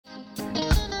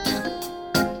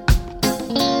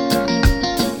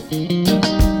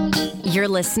You're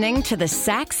listening to the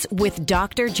Sex with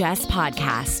Dr. Jess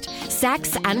podcast.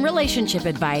 Sex and relationship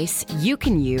advice you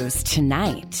can use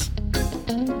tonight.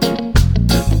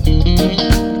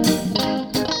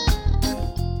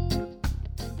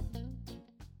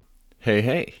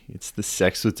 Hey, it's the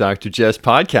Sex with Dr. Jess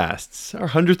podcast. It's our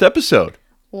 100th episode.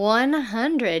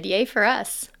 100. Yay for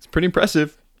us. It's pretty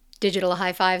impressive. Digital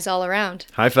high fives all around.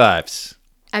 High fives.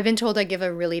 I've been told I give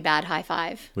a really bad high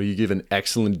five. Well, you give an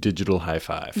excellent digital high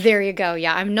five. There you go.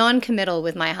 Yeah, I'm non-committal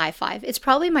with my high five. It's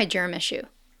probably my germ issue.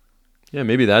 Yeah,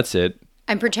 maybe that's it.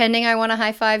 I'm pretending I want to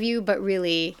high five you, but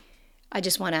really, I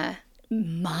just want to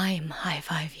mime high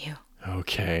five you.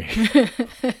 Okay.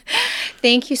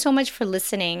 Thank you so much for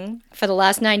listening for the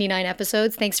last 99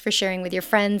 episodes. Thanks for sharing with your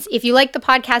friends. If you like the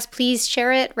podcast, please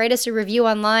share it. Write us a review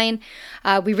online.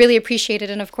 We really appreciate it.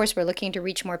 And of course, we're looking to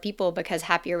reach more people because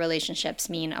happier relationships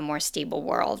mean a more stable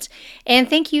world. And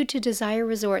thank you to Desire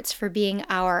Resorts for being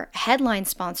our headline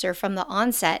sponsor from the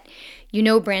onset. You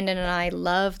know, Brandon and I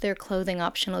love their clothing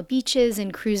optional beaches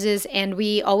and cruises, and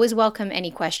we always welcome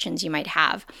any questions you might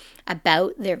have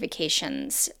about their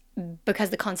vacations because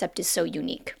the concept is so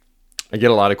unique. I get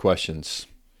a lot of questions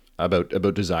about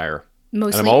Desire.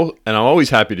 Mostly and I'm always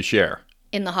happy to share.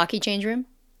 in the hockey change room.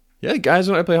 Yeah, guys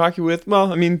that I play hockey with,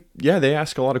 well, I mean, yeah, they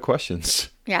ask a lot of questions.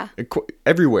 Yeah.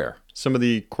 Everywhere. Some of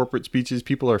the corporate speeches,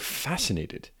 people are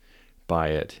fascinated by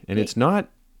it. And it's not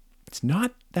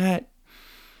that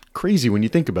crazy when you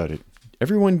think about it.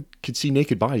 Everyone could see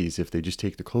naked bodies if they just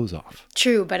take the clothes off.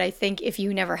 True, but I think if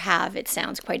you never have, it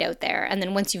sounds quite out there. And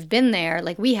then once you've been there,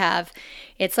 like we have,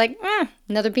 it's like,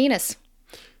 another penis.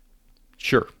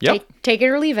 Sure. Yep. Take it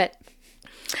or leave it.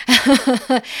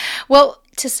 Well,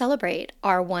 to celebrate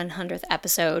our 100th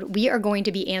episode, we are going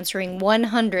to be answering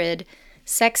 100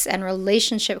 sex and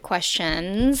relationship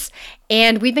questions.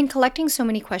 And we've been collecting so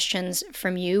many questions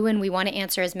from you, and we want to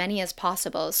answer as many as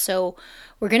possible. So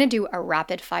we're going to do a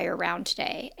rapid fire round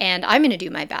today. And I'm going to do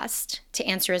my best to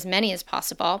answer as many as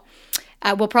possible.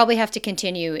 We'll probably have to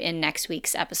continue in next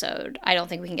week's episode. I don't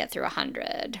think we can get through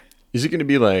 100. Is it going to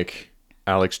be like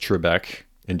Alex Trebek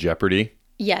in Jeopardy?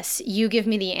 Yes, you give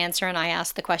me the answer and I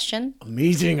ask the question.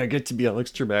 Amazing. I get to be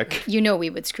Alex Trebek. You know we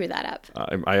would screw that up.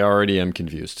 I already am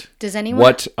confused. Does anyone?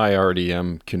 What? I already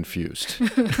am confused.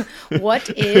 What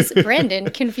is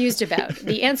Brandon confused about?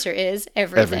 The answer is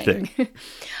everything.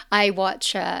 I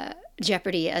watch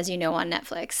Jeopardy, as you know, on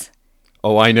Netflix.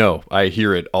 Oh, I know. I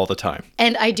hear it all the time.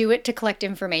 And I do it to collect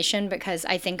information because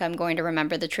I think I'm going to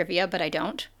remember the trivia, but I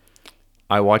don't.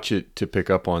 I watch it to pick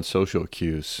up on social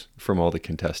cues from all the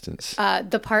contestants.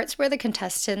 The parts where the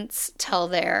contestants tell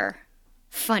their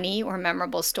funny or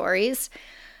memorable stories,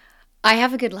 I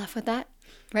have a good laugh with that,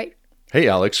 right? Hey,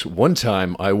 Alex, one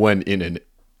time I went in an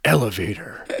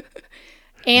elevator.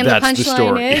 And That's the the punchline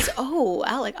story. is, oh,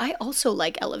 Alec, I also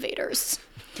like elevators.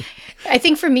 I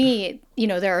think for me,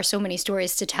 there are so many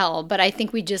stories to tell, but I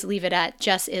think we just leave it at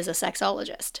Jess is a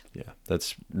sexologist. Yeah,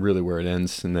 that's really where it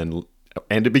ends.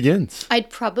 And it begins. I'd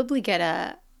probably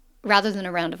get rather than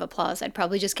a round of applause, I'd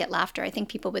probably just get laughter. I think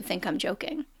people would think I'm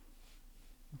joking.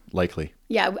 Likely.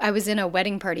 Yeah, I was in a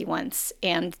wedding party once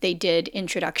and they did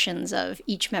introductions of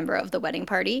each member of the wedding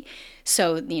party.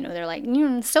 So, they're like,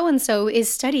 so-and-so is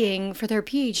studying for their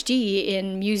PhD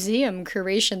in museum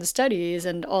curation studies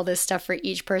and all this stuff for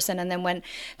each person. And then when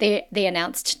they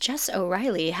announced Jess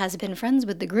O'Reilly has been friends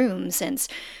with the groom since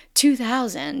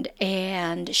 2000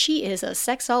 and she is a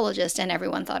sexologist, and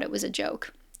everyone thought it was a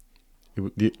joke.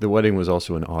 The wedding was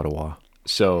also in Ottawa.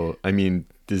 So, I mean,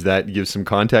 does that give some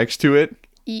context to it?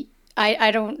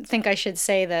 I don't think I should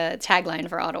say the tagline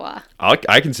for Ottawa.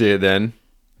 I can say it then.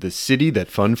 The city that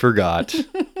fun forgot.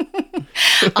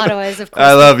 Ottawa is, of course.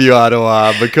 I love you,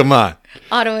 Ottawa, but come on.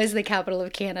 Ottawa is the capital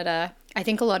of Canada. I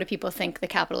think a lot of people think the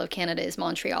capital of Canada is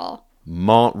Montreal.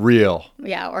 Montreal.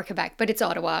 Yeah, or Quebec, but it's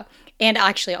Ottawa. And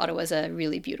actually, Ottawa is a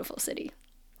really beautiful city.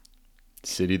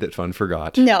 City that fun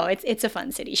forgot. No, it's a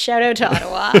fun city. Shout out to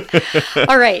Ottawa.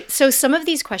 All right. So some of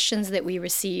these questions that we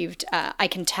received, I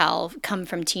can tell, come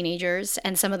from teenagers,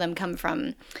 and some of them come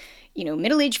from,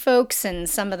 middle-aged folks, and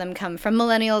some of them come from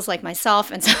millennials like myself.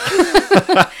 And so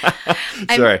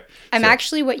I'm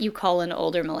actually what you call an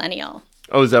older millennial.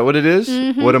 Oh, is that what it is?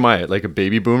 Mm-hmm. What am I? Like a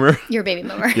baby boomer? You're a baby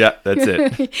boomer. Yeah, that's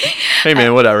it. Hey,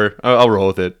 man, whatever. I'll roll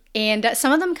with it. And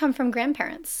some of them come from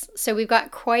grandparents. So we've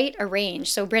got quite a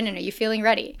range. So, Brendan, are you feeling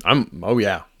ready? Oh,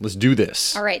 yeah. Let's do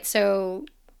this. All right. So,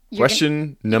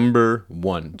 question number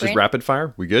 1. Just rapid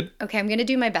fire. We good? Okay. I'm going to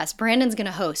do my best. Brandon's going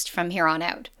to host from here on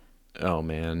out. Oh,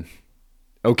 man.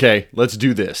 Okay. Let's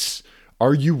do this.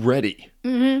 Are you ready?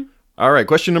 Mm-hmm. All right.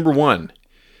 Question number 1.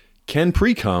 Can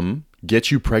pre-cum get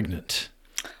you pregnant?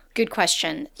 Good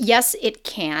question. Yes, it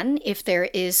can. If there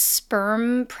is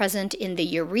sperm present in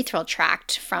the urethral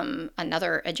tract from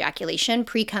another ejaculation,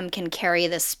 pre-cum can carry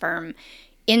the sperm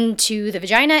into the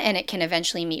vagina and it can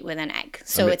eventually meet with an egg.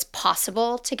 So it's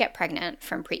possible to get pregnant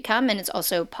from pre-cum, and it's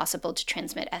also possible to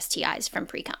transmit STIs from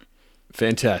pre-cum.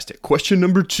 Fantastic. Question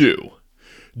number 2.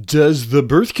 Does the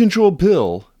birth control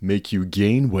pill make you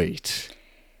gain weight?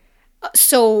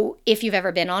 So if you've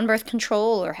ever been on birth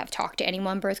control or have talked to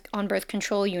anyone on birth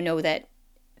control, you know that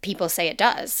people say it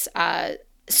does.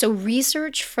 So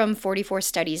research from 44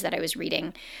 studies that I was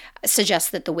reading suggests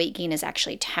that the weight gain is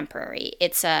actually temporary.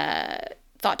 It's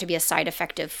thought to be a side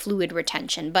effect of fluid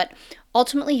retention. But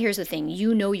ultimately, here's the thing.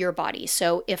 You know your body.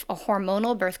 So if a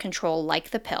hormonal birth control like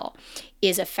the pill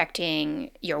is affecting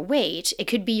your weight, it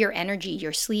could be your energy,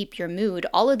 your sleep, your mood.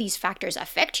 All of these factors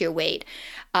affect your weight.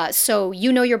 So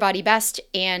you know your body best,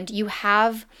 and you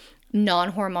have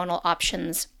non-hormonal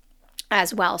options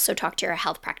as well. So talk to your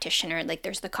health practitioner. Like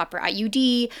there's the copper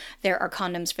IUD, there are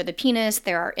condoms for the penis,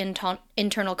 there are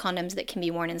internal condoms that can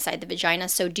be worn inside the vagina.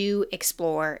 So do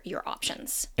explore your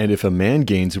options. And if a man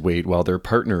gains weight while their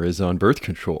partner is on birth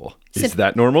control, is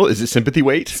that normal? Is it sympathy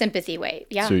weight? Sympathy weight,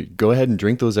 yeah. So go ahead and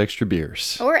drink those extra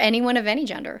beers. Or anyone of any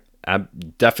gender.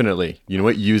 Definitely. You know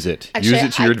what? Use it. Actually, use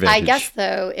it to your advantage. I guess,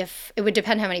 though, if it would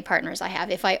depend how many partners I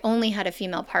have. If I only had a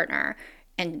female partner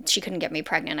and she couldn't get me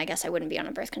pregnant, I guess I wouldn't be on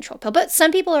a birth control pill. But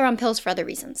some people are on pills for other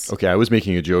reasons. Okay, I was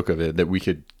making a joke of it that we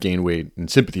could gain weight and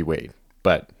sympathy weight,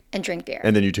 but... And drink beer.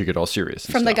 And then you took it all serious.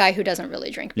 From the guy who doesn't really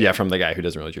drink beer. Yeah, from the guy who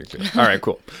doesn't really drink beer. All right,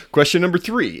 cool. Question number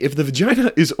 3. If the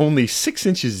vagina is only 6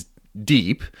 inches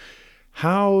deep,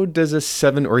 how does a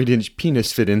 7 or 8 inch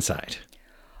penis fit inside?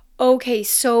 Okay,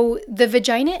 so the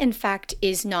vagina, in fact,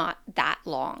 is not that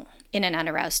long in an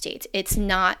unaroused state. It's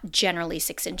not generally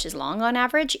 6 inches long on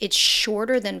average. It's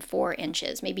shorter than 4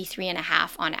 inches, maybe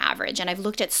 3.5 on average. And I've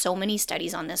looked at so many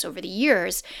studies on this over the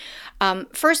years.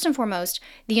 First and foremost,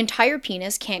 the entire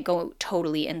penis can't go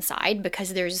totally inside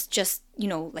because there's just,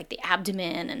 like the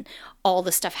abdomen and all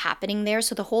the stuff happening there.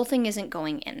 So the whole thing isn't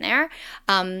going in there.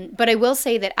 But I will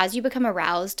say that as you become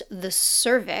aroused, the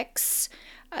cervix,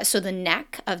 so the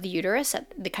neck of the uterus,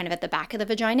 at the back of the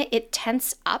vagina, it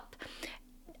tenses up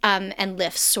and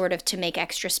lifts sort of to make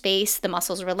extra space. The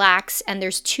muscles relax, and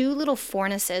there's 2 little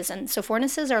fornices. And so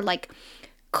fornices are like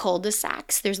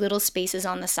cul-de-sacs. There's little spaces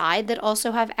on the side that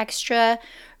also have extra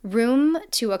room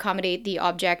to accommodate the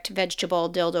object,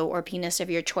 vegetable, dildo, or penis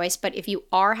of your choice. But if you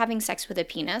are having sex with a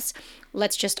penis,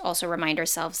 let's just also remind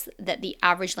ourselves that the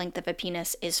average length of a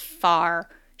penis is far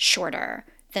shorter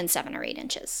than 7 or 8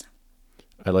 inches.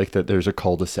 I like that there's a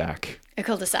cul-de-sac. A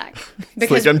cul-de-sac. It's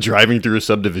like I'm driving through a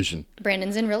subdivision.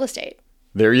 Brandon's in real estate.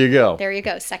 There you go. There you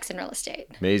go. Sex and real estate.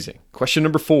 Amazing. Question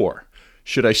number 4.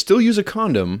 Should I still use a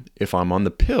condom if I'm on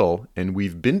the pill and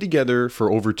we've been together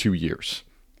for over 2 years?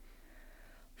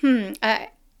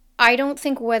 I don't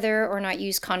think whether or not you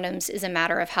use condoms is a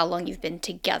matter of how long you've been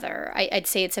together. I'd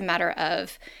say it's a matter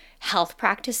of health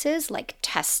practices like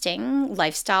testing,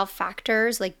 lifestyle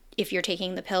factors, like if you're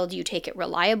taking the pill, do you take it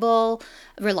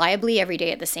reliably every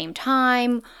day at the same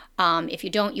time? If you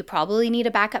don't, you probably need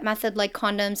a backup method like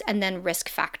condoms, and then risk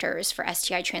factors for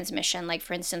STI transmission. Like,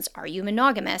 for instance, are you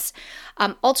monogamous?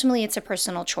 Ultimately, it's a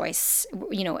personal choice.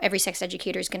 Every sex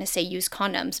educator is going to say use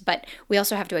condoms, but we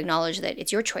also have to acknowledge that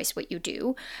it's your choice what you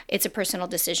do. It's a personal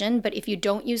decision. But if you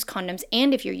don't use condoms,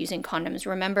 and if you're using condoms,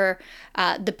 remember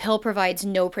the pill provides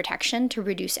no protection to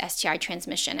reduce STI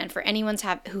transmission. And for anyone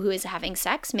who is having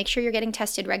sex, make sure you're getting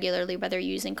tested regularly, whether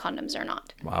you're using condoms or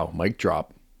not. Wow, mic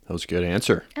drop. That was a good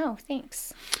answer. Oh,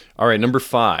 thanks. All right, number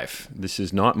 5. This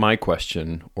is not my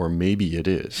question, or maybe it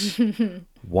is.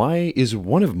 Why is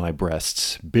one of my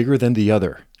breasts bigger than the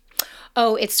other?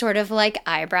 Oh, it's sort of like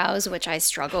eyebrows, which I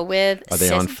struggle with. Are they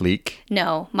on fleek?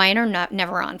 No, mine are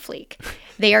never on fleek.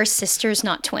 They are sisters,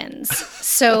 not twins.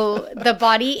 So the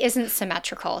body isn't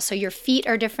symmetrical. So your feet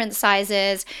are different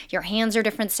sizes, your hands are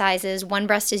different sizes. One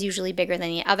breast is usually bigger than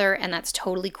the other, and that's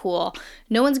totally cool.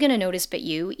 No one's going to notice but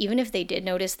you. Even if they did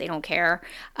notice, they don't care.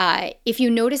 If you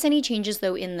notice any changes,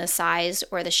 though, in the size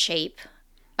or the shape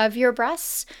of your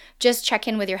breasts, just check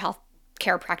in with your health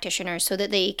care practitioners so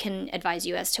that they can advise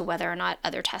you as to whether or not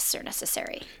other tests are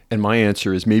necessary. And my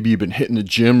answer is maybe you've been hitting the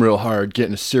gym real hard,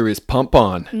 getting a serious pump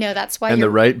on. No, that's why. And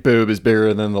the right boob is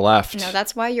bigger than the left. No,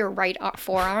 that's why your right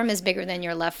forearm is bigger than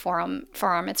your left forearm.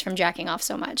 It's from jacking off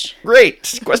so much.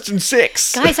 Great. Question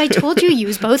 6. Guys, I told you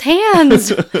use both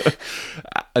hands.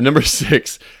 Number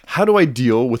 6. How do I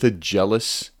deal with a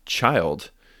jealous child?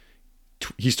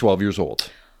 He's 12 years old.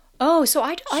 Oh, so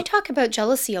I talk about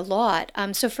jealousy a lot.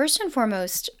 So first and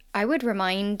foremost, I would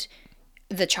remind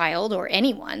the child or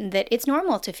anyone that it's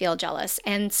normal to feel jealous.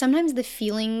 And sometimes the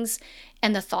feelings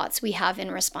and the thoughts we have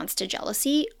in response to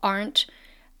jealousy aren't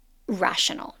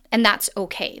rational. And that's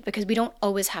okay, because we don't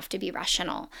always have to be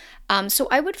rational. So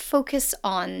I would focus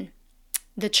on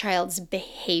the child's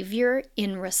behavior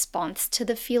in response to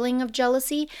the feeling of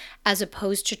jealousy, as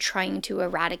opposed to trying to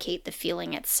eradicate the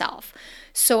feeling itself.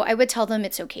 So I would tell them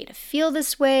it's okay to feel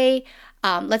this way.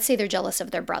 Let's say they're jealous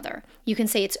of their brother. You can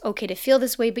say it's okay to feel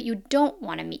this way, but you don't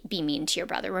want to be mean to your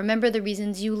brother. Remember the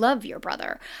reasons you love your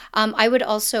brother. I would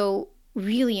also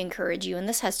really encourage you, and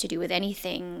this has to do with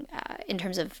anything in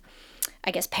terms of,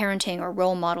 I guess, parenting or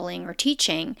role modeling or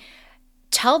teaching.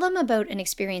 Tell them about an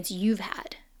experience you've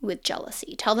had with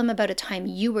jealousy. Tell them about a time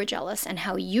you were jealous and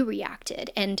how you reacted.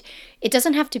 And it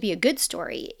doesn't have to be a good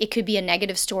story. It could be a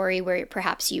negative story where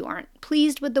perhaps you aren't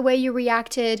pleased with the way you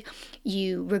reacted,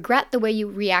 you regret the way you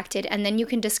reacted, and then you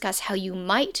can discuss how you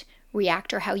might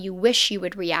react or how you wish you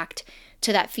would react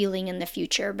to that feeling in the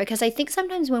future. Because I think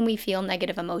sometimes when we feel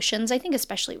negative emotions, I think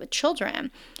especially with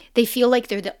children, they feel like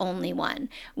they're the only one,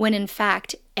 when in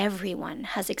fact, everyone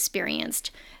has experienced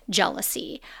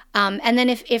jealousy. And then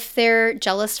if they're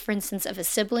jealous, for instance, of a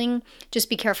sibling, just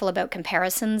be careful about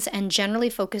comparisons and generally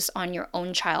focus on your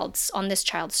own this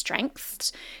child's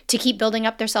strengths to keep building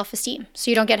up their self-esteem. So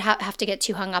you don't have to get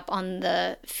too hung up on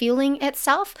the feeling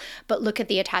itself, but look at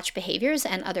the attached behaviors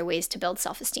and other ways to build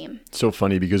self-esteem. So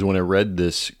funny, because when I read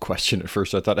this question at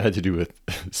first, I thought it had to do with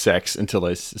sex until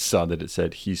I saw that it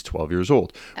said he's 12 years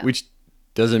old, which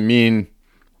doesn't mean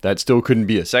that still couldn't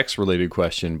be a sex-related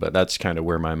question, but that's kind of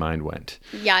where my mind went.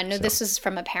 Yeah, no, this is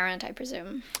from a parent, I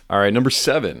presume. All right, number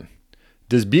 7.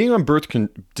 Does being on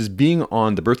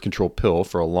the birth control pill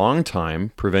for a long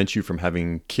time prevent you from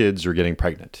having kids or getting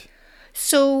pregnant?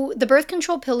 So the birth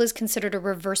control pill is considered a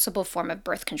reversible form of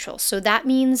birth control. So that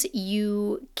means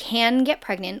you can get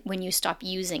pregnant when you stop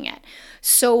using it.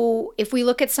 So if we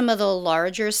look at some of the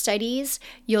larger studies,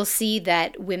 you'll see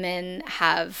that women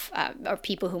have, or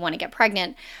people who want to get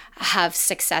pregnant, have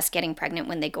success getting pregnant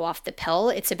when they go off the pill.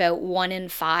 It's about 1 in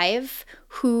 5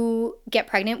 who get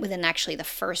pregnant within actually the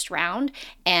first round,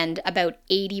 and about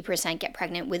 80% get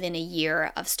pregnant within a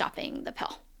year of stopping the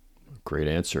pill. Great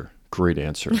answer. Great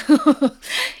answer.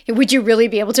 Would you really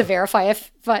be able to verify if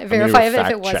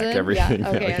it wasn't? Everything. Yeah.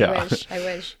 Okay. Yeah. I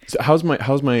wish. So how's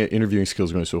my interviewing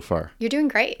skills going so far? You're doing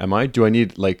great. Am I? Do I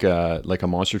need like a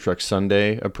Monster Truck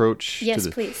Sunday approach? Yes,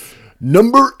 please.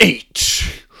 Number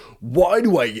 8. Why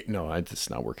do I get... No, it's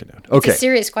not working out. Okay. It's a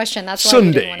serious question. That's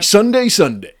why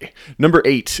Sunday. Number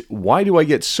 8. Why do I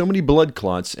get so many blood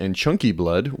clots and chunky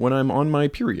blood when I'm on my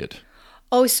period?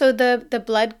 Oh, so the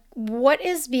blood, what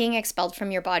is being expelled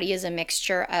from your body is a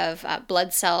mixture of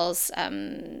blood cells,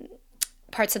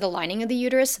 parts of the lining of the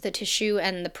uterus, the tissue,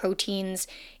 and the proteins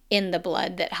in the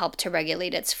blood that help to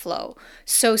regulate its flow.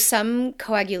 So some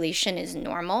coagulation is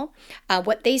normal.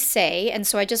 What they say, and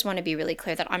so I just want to be really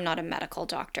clear that I'm not a medical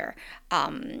doctor,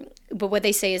 but what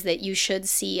they say is that you should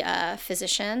see a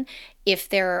physician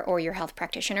or your health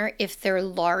practitioner if they're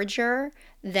larger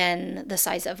than the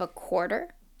size of a quarter.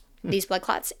 These blood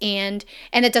clots, and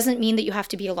it doesn't mean that you have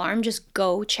to be alarmed. Just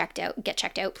get checked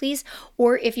out, please.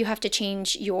 Or if you have to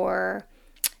change your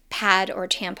pad or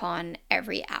tampon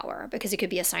every hour, because it could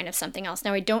be a sign of something else.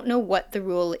 Now, I don't know what the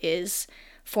rule is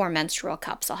for menstrual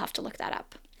cups. I'll have to look that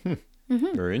up.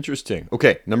 Very interesting.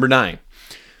 Okay, number 9.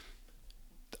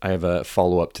 I have a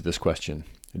follow-up to this question.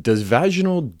 Does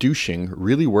vaginal douching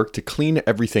really work to clean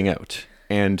everything out?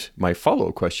 And my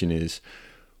follow-up question is,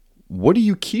 what are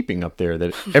you keeping up there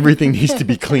that everything needs to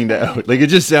be cleaned out? Like, it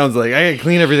just sounds like I gotta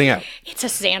clean everything out. It's a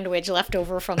sandwich left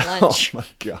over from lunch. Oh my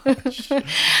gosh.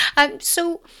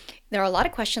 So there are a lot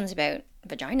of questions about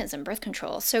vaginas and birth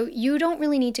control. So you don't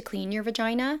really need to clean your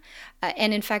vagina.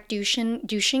 And in fact,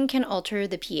 douching can alter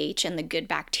the pH and the good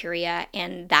bacteria,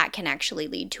 and that can actually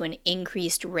lead to an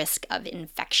increased risk of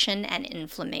infection and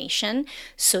inflammation.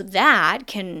 So that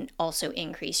can also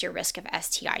increase your risk of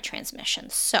STI transmission.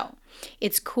 So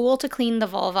it's cool to clean the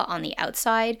vulva on the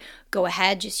outside. Go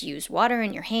ahead, just use water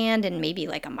in your hand and maybe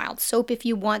like a mild soap if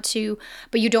you want to,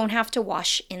 but you don't have to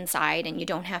wash inside and you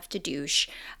don't have to douche.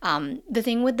 The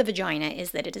thing with the vagina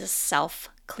is that it is a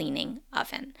self-cleaning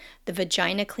oven. The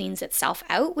vagina cleans itself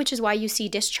out, which is why you see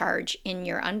discharge in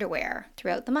your underwear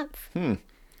throughout the month.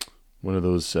 One of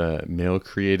those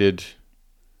male-created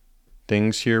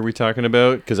things here we talking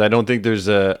about? Because I don't think there's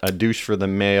a douche for the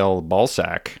male ball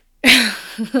sack.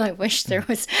 I wish there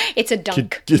was. It's a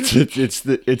dunk.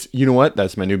 It's you know what?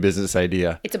 That's my new business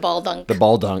idea. It's a ball dunk. The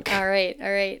ball dunk. All right.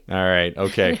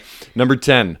 Okay. Number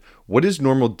 10. What is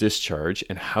normal discharge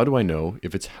and how do I know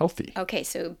if it's healthy? Okay,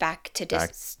 so back to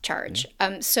discharge.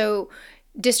 So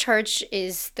discharge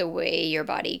is the way your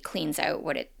body cleans out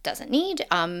what it doesn't need.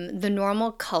 The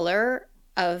normal color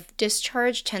of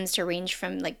discharge tends to range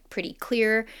from like pretty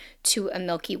clear to a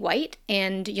milky white,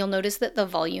 and you'll notice that the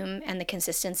volume and the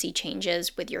consistency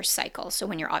changes with your cycle. So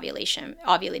when you're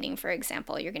ovulating, for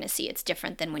example, you're going to see it's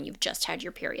different than when you've just had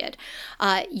your period.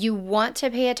 You want to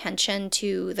pay attention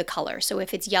to the color. So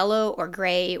if it's yellow or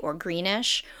gray or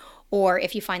greenish, or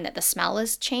if you find that the smell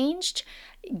has changed,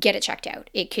 get it checked out.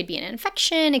 It could be an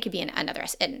infection, it could be an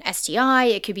STI,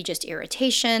 it could be just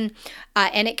irritation,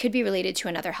 and it could be related to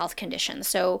another health condition.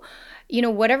 So,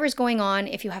 whatever's going on,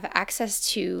 if you have access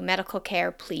to medical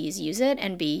care, please use it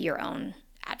and be your own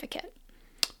advocate.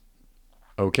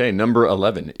 Okay, number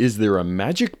 11. Is there a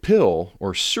magic pill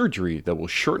or surgery that will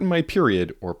shorten my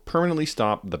period or permanently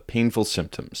stop the painful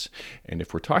symptoms? And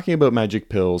if we're talking about magic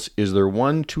pills, is there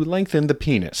one to lengthen the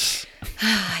penis?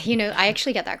 I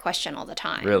actually get that question all the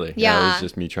time. Really? Yeah. That was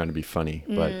just me trying to be funny,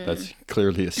 but that's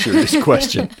clearly a serious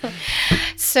question.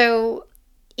 So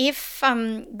if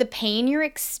the pain you're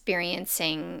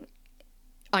experiencing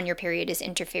on your period is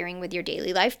interfering with your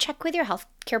daily life, check with your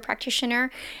healthcare practitioner.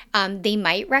 They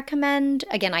might recommend,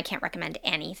 again, I can't recommend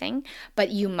anything,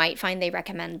 but you might find they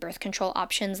recommend birth control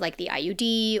options like the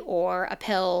IUD or a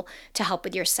pill to help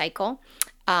with your cycle.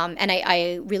 And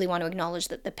I really want to acknowledge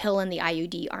that the pill and the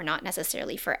IUD are not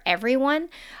necessarily for everyone.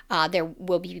 There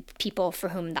will be people for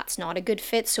whom that's not a good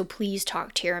fit. So please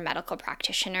talk to your medical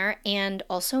practitioner and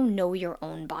also know your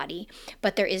own body.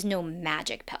 But there is no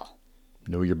magic pill.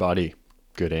 Know your body.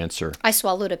 Good answer. I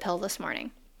swallowed a pill this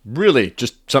morning. Really?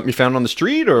 Just something you found on the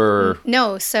street or?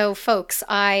 No. So, folks,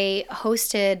 I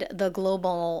hosted the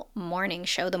Global Morning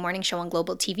Show, the morning show on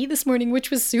Global TV this morning,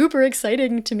 which was super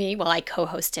exciting to me. Well, I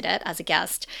co-hosted it as a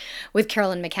guest with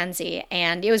Carolyn McKenzie,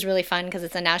 and it was really fun because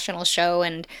it's a national show,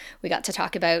 and we got to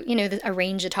talk about, a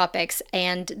range of topics.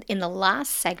 And in the last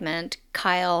segment,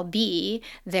 Kyle B.,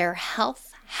 their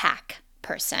health hack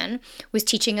person, was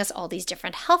teaching us all these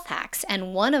different health hacks.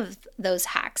 And one of those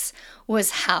hacks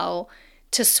was how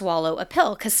to swallow a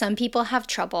pill, because some people have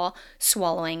trouble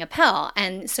swallowing a pill.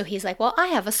 And so he's like, well, I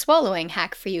have a swallowing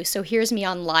hack for you. So here's me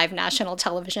on live national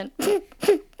television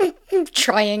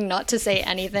trying not to say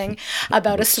anything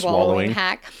about a swallowing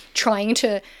hack, trying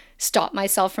to stop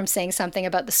myself from saying something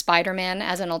about the Spider-Man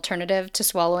as an alternative to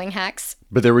swallowing hacks.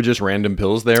 But there were just random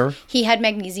pills there? He had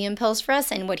magnesium pills for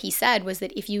us, and what he said was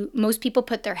that most people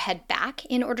put their head back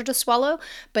in order to swallow,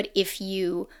 but if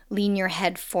you lean your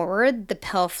head forward, the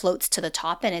pill floats to the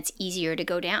top and it's easier to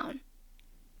go down.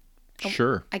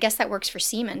 Sure. I guess that works for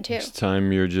semen too. This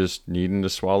time you're just needing to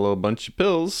swallow a bunch of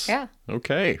pills. Yeah.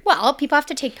 Okay. Well, people have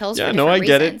to take pills for different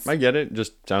reasons. I get it.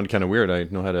 Just sounded kind of weird. I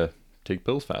know how to take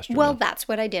pills faster. Well, that's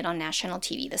what I did on national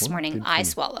TV this morning. I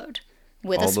swallowed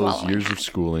with a swallowing all those years hack. of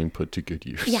schooling put to good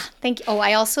use. Yeah, thank you. Oh,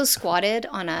 I also squatted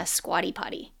on a squatty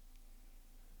potty.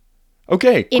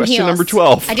 Okay, In question heels. number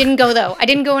 12. I didn't go though. I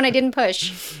didn't go and I didn't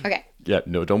push. Okay. Yeah,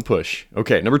 no, don't push.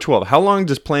 Okay, number 12. How long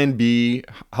does Plan B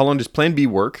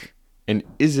work, and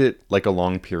is it like a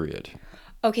long period?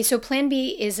 Okay, so Plan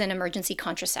B is an emergency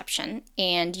contraception,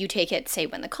 and you take it, say,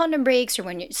 when the condom breaks or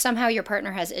when somehow your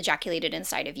partner has ejaculated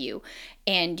inside of you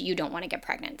and you don't want to get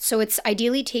pregnant. So it's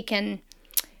ideally taken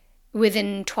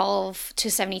within 12 to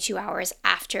 72 hours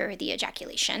after the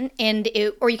ejaculation,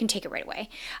 or you can take it right away,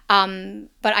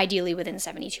 but ideally within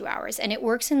 72 hours. And it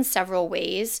works in several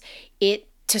ways.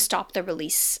 To stop the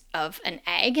release of an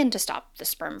egg and to stop the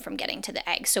sperm from getting to the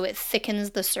egg. So it thickens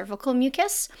the cervical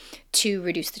mucus to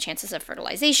reduce the chances of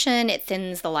fertilization. It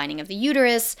thins the lining of the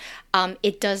uterus.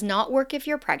 It does not work if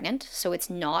you're pregnant, so it's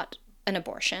not an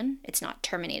abortion. It's not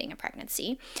terminating a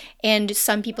pregnancy. And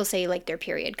some people say like their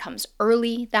period comes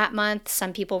early that month.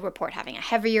 Some people report having a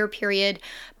heavier period.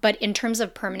 But in terms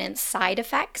of permanent side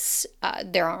effects,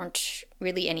 there aren't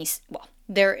really any,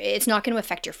 it's not going to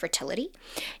affect your fertility.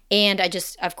 And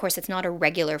of course, it's not a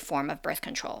regular form of birth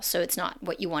control. So it's not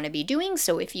what you want to be doing.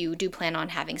 So if you do plan on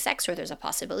having sex or there's a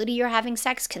possibility you're having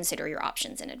sex, consider your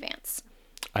options in advance.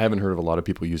 I haven't heard of a lot of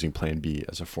people using Plan B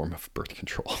as a form of birth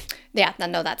control. Yeah,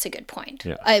 no, that's a good point.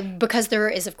 Yeah. Because there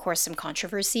is, of course, some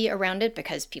controversy around it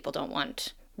because people don't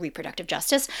want reproductive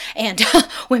justice and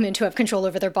women to have control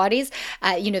over their bodies.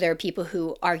 There are people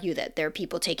who argue that there are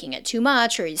people taking it too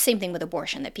much, or same thing with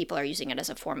abortion, that people are using it as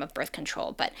a form of birth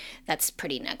control, but that's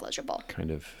pretty negligible.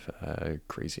 Kind of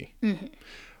crazy. Mm-hmm.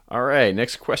 All right,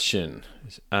 next question.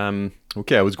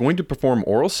 Okay, I was going to perform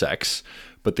oral sex,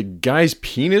 but the guy's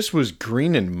penis was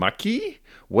green and mucky?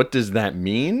 What does that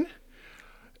mean?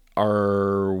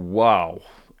 Wow.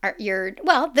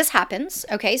 this happens.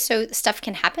 Okay, so stuff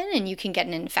can happen and you can get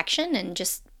an infection, and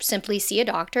just simply see a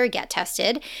doctor, get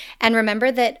tested. And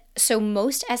remember that, so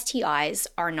most STIs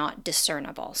are not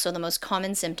discernible. So the most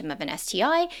common symptom of an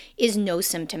STI is no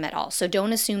symptom at all. So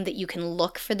don't assume that you can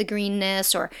look for the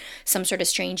greenness or some sort of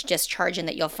strange discharge and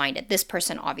that you'll find it. This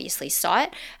person obviously saw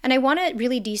it. And I want to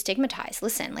really destigmatize.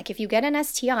 Listen, like if you get an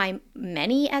STI,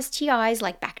 many STIs,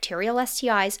 like bacterial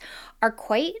STIs, are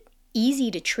quite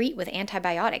easy to treat with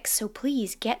antibiotics. So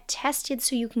please get tested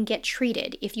so you can get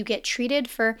treated. If you get treated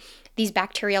for these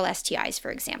bacterial STIs, for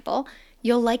example,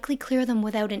 you'll likely clear them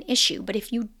without an issue. But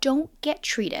if you don't get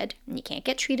treated, and you can't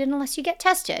get treated unless you get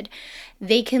tested,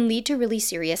 they can lead to really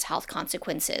serious health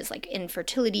consequences like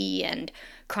infertility and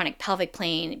chronic pelvic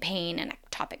pain and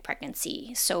ectopic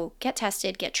pregnancy. So get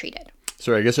tested, get treated.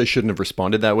 Sorry, I guess I shouldn't have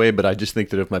responded that way, but I just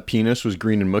think that if my penis was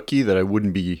green and mucky, that I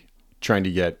wouldn't be trying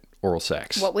to get oral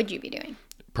sex. What would you be doing?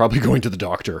 Probably going to the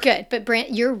doctor. Good. But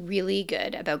Brant, you're really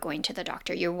good about going to the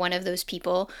doctor. You're one of those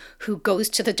people who goes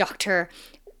to the doctor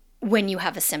when you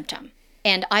have a symptom.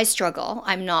 And I struggle.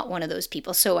 I'm not one of those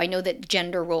people. So I know that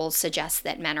gender roles suggest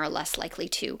that men are less likely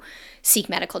to seek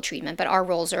medical treatment, but our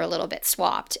roles are a little bit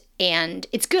swapped. And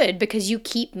it's good because you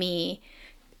keep me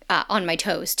on my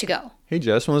toes to go. Hey,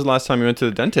 Jess, when was the last time you went to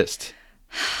the dentist?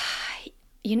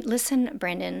 Listen,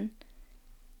 Brandon,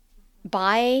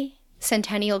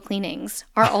 bicentennial cleanings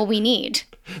are all we need.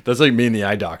 That's like me and the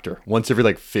eye doctor. Once every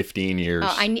like 15 years.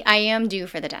 Oh, I am due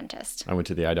for the dentist. I went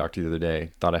to the eye doctor the other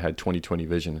day. Thought I had 20/20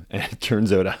 vision. And it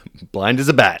turns out I'm blind as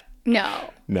a bat.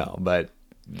 No. No, but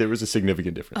there was a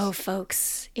significant difference. Oh,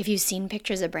 folks, if you've seen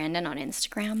pictures of Brandon on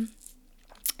Instagram,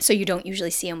 so you don't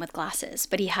usually see him with glasses,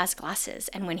 but he has glasses.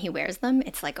 And when he wears them,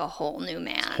 it's like a whole new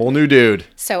man. Whole new dude.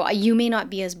 So you may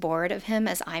not be as bored of him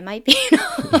as I might be.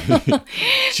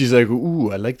 She's like,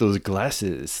 ooh, I like those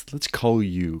glasses. Let's call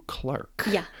you Clark.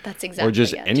 Yeah, that's exactly Or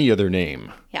just it. any other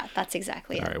name. Yeah, that's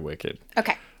exactly it. All right, wicked.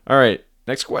 Okay. All right,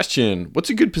 next question. What's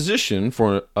a good position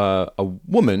for a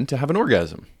woman to have an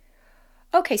orgasm?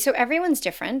 Okay, so everyone's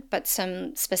different, but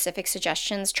some specific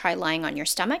suggestions: try lying on your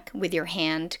stomach with your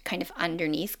hand kind of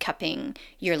underneath, cupping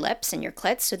your lips and your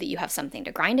clit so that you have something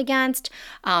to grind against.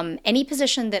 Any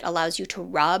position that allows you to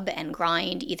rub and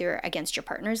grind either against your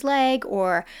partner's leg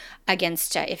or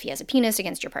against, if he has a penis,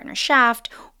 against your partner's shaft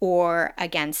or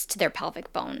against their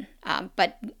pelvic bone.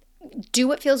 But do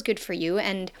what feels good for you,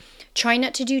 and try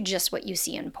not to do just what you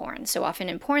see in porn. So often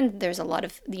in porn, there's a lot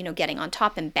of, getting on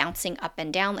top and bouncing up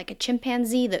and down like a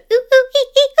chimpanzee, the ooh, ooh,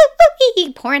 ee, ooh,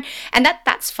 ee, porn. And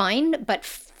that's fine, but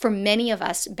for many of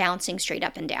us, bouncing straight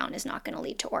up and down is not going to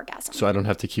lead to orgasm. So I don't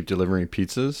have to keep delivering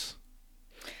pizzas?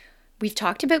 We've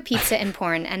talked about pizza in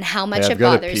porn and how much I've it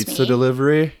got bothers a pizza me.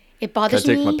 delivery. It bothers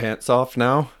Can I me. take my pants off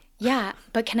now? Yeah,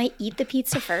 but can I eat the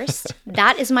pizza first?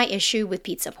 That is my issue with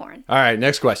pizza porn. All right,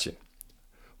 next question.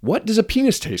 What does a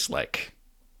penis taste like?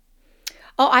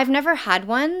 Oh, I've never had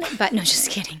one, but no, just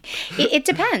kidding. It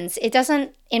depends. It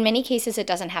doesn't, in many cases, it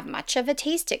doesn't have much of a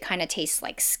taste. It kind of tastes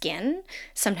like skin.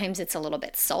 Sometimes it's a little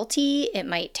bit salty. It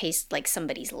might taste like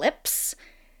somebody's lips.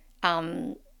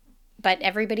 But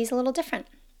everybody's a little different.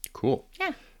 Cool.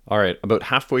 Yeah. All right, about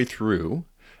halfway through,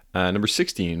 number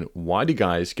 16, why do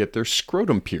guys get their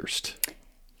scrotum pierced?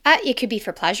 It could be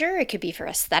for pleasure. It could be for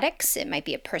aesthetics. It might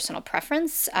be a personal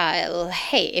preference.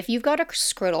 Hey, if you've got a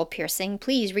scrotal piercing,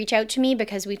 please reach out to me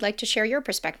because we'd like to share your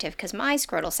perspective, because my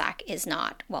scrotal sac is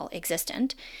not,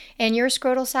 existent, and your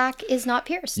scrotal sac is not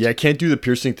pierced. Yeah, I can't do the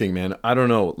piercing thing, man. I don't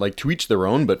know, like to each their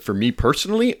own, but for me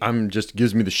personally,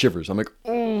 gives me the shivers. I'm like,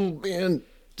 oh man,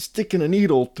 sticking a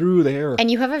needle through there. And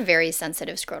you have a very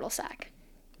sensitive scrotal sac.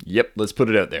 Yep, let's put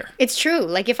it out there. It's true.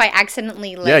 Like if I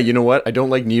accidentally... Yeah, you know what? I don't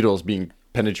like needles being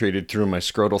penetrated through my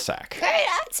scrotal sac.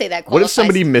 I'd say that qualifies. What if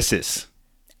somebody misses?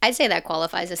 I'd say that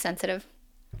qualifies as sensitive.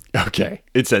 Okay,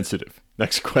 it's sensitive.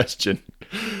 Next question.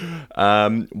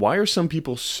 Why are some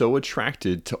people so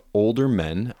attracted to older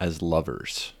men as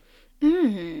lovers?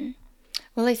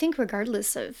 Well, I think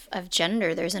regardless of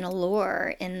gender, there's an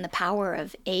allure in the power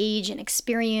of age and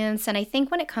experience. And I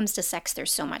think when it comes to sex,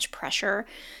 there's so much pressure.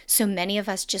 So many of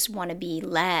us just want to be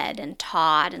led and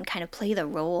taught and kind of play the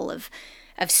role of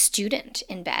student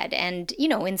in bed. And,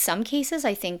 in some cases,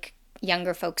 I think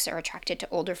younger folks are attracted to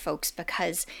older folks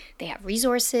because they have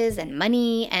resources and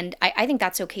money. And I think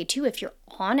that's okay too if you're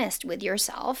honest with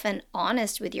yourself and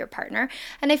honest with your partner.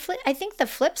 And I think the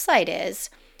flip side is,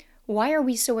 why are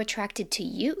we so attracted to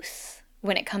youth?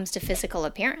 when it comes to physical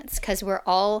appearance, because we're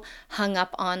all hung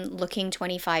up on looking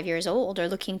 25 years old or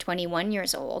looking 21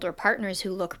 years old, or partners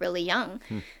who look really young.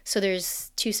 So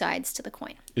there's two sides to the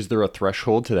coin. Is there a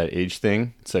threshold to that age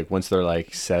thing? It's like once they're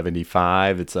like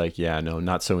 75, it's like, yeah, no,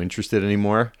 not so interested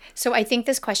anymore. So I think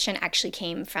this question actually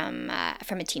came from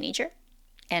a teenager.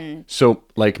 And So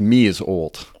like me is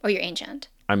old. oh, you're ancient.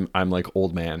 I'm like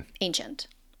old man, Ancient.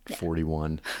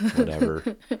 41,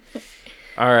 whatever.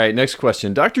 All right, next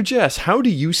question. Dr. Jess, how do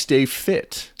you stay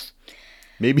fit?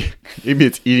 Maybe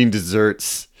it's eating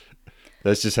desserts.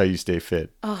 That's just how you stay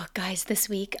fit. Oh, guys, this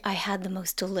week I had the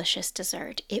most delicious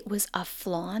dessert. It was a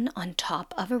flan on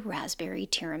top of a raspberry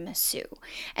tiramisu.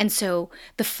 And so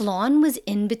the flan was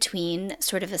in between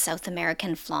sort of a South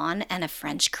American flan and a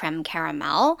French creme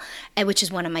caramel, which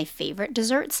is one of my favorite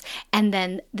desserts. And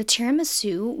then the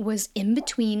tiramisu was in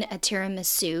between a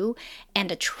tiramisu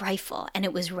and a trifle, and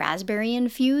it was raspberry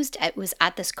infused. It was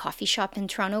at this coffee shop in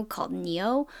Toronto called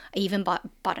Neo. I even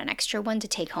bought an extra one to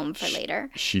take home for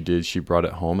later. She did. She brought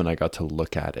it home and I got to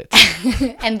look at it.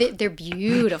 And they're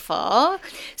beautiful.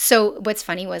 So what's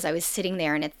funny was I was sitting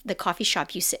there, and at the coffee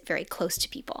shop, you sit very close to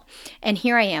people. And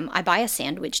here I am. I buy a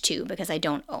sandwich too, because I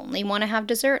don't only want to have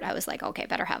dessert. I was like, okay,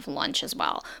 better have lunch as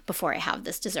well before I have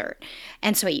this dessert.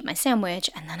 And so I eat my sandwich,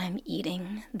 and then I'm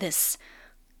eating this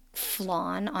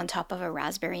flan on top of a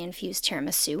raspberry infused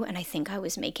tiramisu, and I think I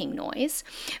was making noise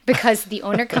because the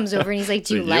owner comes over and he's like,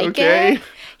 do you like okay? it?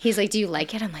 He's like, do you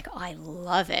like it? I'm like, oh, I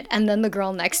love it. And then the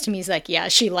girl next to me is like, yeah,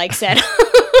 she likes it.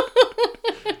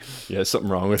 Yeah, something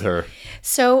wrong with her.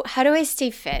 So how do I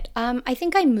stay fit? I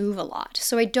think I move a lot.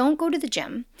 So I don't go to the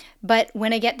gym, but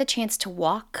when I get the chance to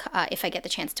walk, if I get the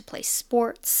chance to play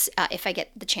sports, if I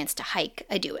get the chance to hike,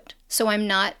 I do it. So I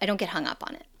don't get hung up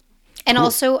on it. And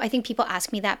also, I think people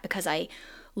ask me that because I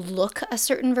look a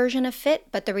certain version of fit,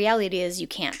 but the reality is you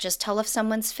can't just tell if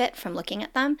someone's fit from looking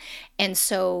at them. And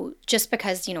so just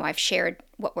because, I've shared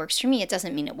what works for me, it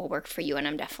doesn't mean it will work for you. And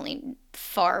I'm definitely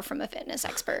far from a fitness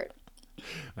expert.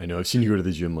 I know. I've seen you go to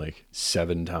the gym like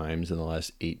 7 times in the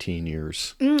last 18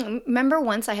 years. Remember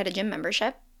once I had a gym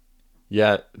membership?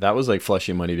 Yeah, that was like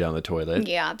flushing money down the toilet.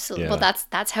 Yeah, absolutely. Yeah. Well,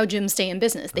 that's how gyms stay in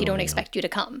business. They don't expect you to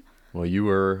come. Well, you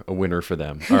were a winner for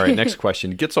them. All right, next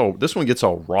question. This one gets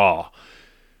all raw.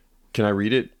 Can I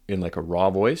read it in like a raw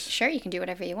voice? Sure, you can do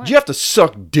whatever you want. Do you have to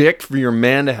suck dick for your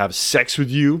man to have sex with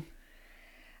you?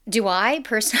 Do I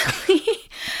personally?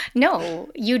 No,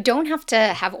 you don't have to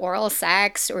have oral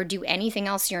sex or do anything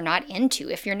else you're not into.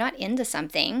 If you're not into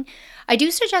something, I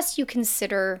do suggest you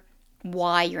consider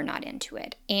why you're not into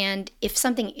it. And if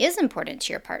something is important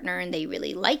to your partner and they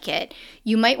really like it,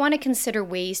 you might want to consider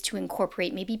ways to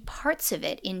incorporate maybe parts of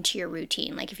it into your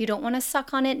routine. Like if you don't want to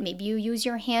suck on it, maybe you use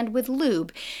your hand with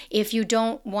lube. If you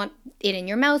don't want it in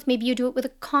your mouth, maybe you do it with a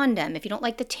condom. If you don't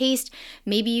like the taste,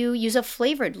 maybe you use a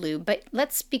flavored lube. But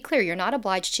let's be clear, you're not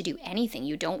obliged to do anything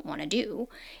you don't want to do.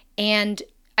 And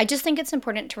I just think it's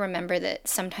important to remember that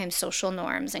sometimes social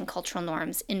norms and cultural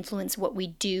norms influence what we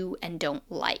do and don't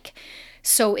like.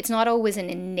 So it's not always an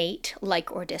innate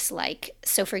like or dislike.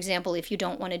 So for example, if you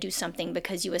don't want to do something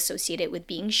because you associate it with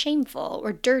being shameful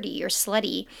or dirty or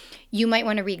slutty, you might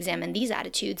want to re-examine these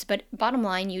attitudes. But bottom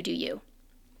line, you do you.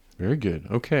 Very good.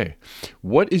 Okay.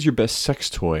 What is your best sex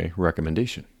toy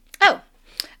recommendation?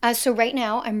 So right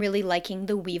now I'm really liking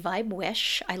the WeVibe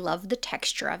Wish. I love the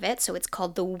texture of it. So it's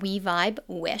called the WeVibe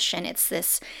Wish, and it's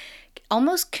this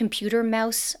almost computer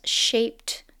mouse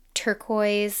shaped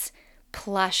turquoise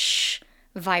plush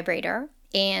vibrator.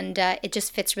 And it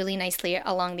just fits really nicely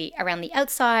around the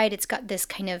outside. It's got this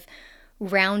kind of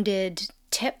rounded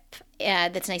tip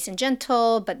that's nice and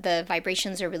gentle, but the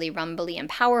vibrations are really rumbly and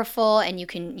powerful, and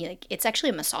it's actually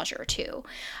a massager too.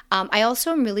 I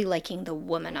also am really liking the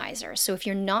Womanizer. So if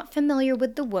you're not familiar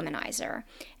with the Womanizer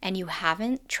and you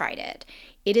haven't tried it,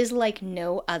 it is like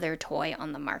no other toy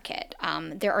on the market.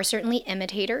 There are certainly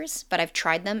imitators, but I've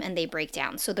tried them and they break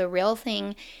down. So the real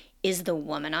thing is the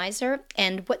Womanizer,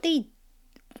 and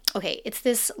it's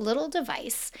this little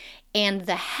device, and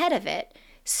the head of it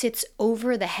sits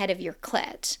over the head of your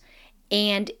clit.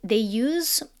 And they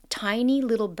use tiny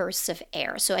little bursts of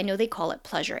air. So I know they call it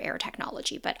pleasure air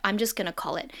technology, but I'm just going to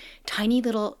call it tiny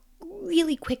little,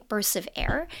 really quick bursts of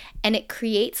air. And it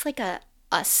creates like a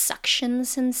suction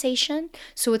sensation.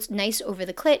 So it's nice over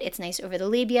the clit. It's nice over the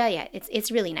labia. Yeah, it's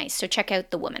really nice. So check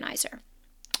out the Womanizer.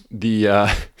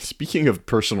 Speaking of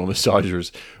personal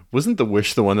massagers, wasn't the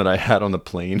Wish the one that I had on the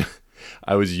plane?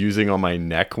 I was using on my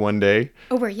neck one day.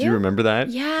 Oh, were you? Do you remember that?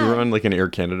 Yeah. We were on like an Air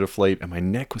Canada flight and my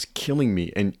neck was killing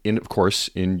me. And of course,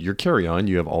 in your carry-on,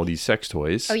 you have all these sex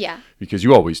toys. Oh, yeah. Because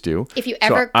you always do. If you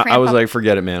ever I was like,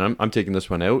 forget it, man. I'm taking this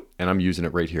one out and I'm using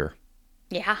it right here.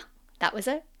 Yeah, that was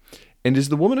it. And is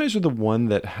the Womanizer the one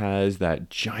that has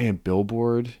that giant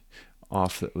billboard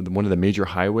off one of the major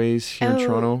highways here in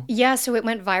Toronto? Yeah, so it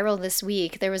went viral this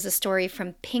week. There was a story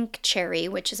from Pink Cherry,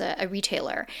 which is a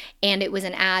retailer, and it was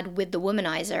an ad with the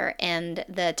Womanizer, and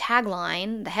the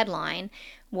tagline, the headline,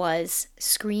 was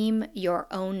 "Scream Your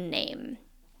Own Name."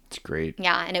 It's great.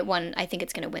 Yeah, and it won. I think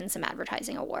it's going to win some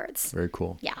advertising awards. Very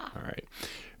cool. Yeah. All right.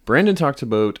 Brandon talked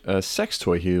about a sex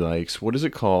toy he likes. What is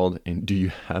it called? And do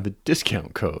you have a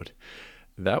discount code?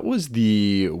 That was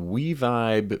the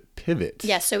WeVibe Pivot.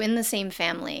 Yeah, so in the same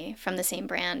family, from the same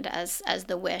brand as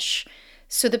the Wish.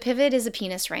 So the Pivot is a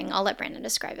penis ring. I'll let Brandon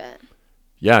describe it.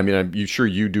 Yeah, I mean, I'm sure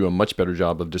you do a much better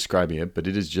job of describing it, but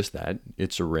it is just that.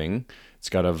 It's a ring. It's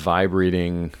got a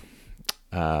vibrating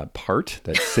part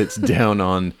that sits down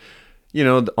on,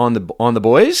 on the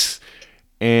boys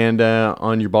and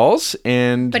on your balls.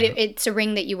 But it's a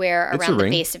ring that you wear around the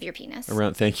base of your penis.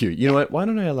 Thank you. You know what? Why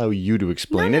don't I allow you to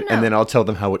explain it, and then I'll tell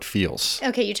them how it feels.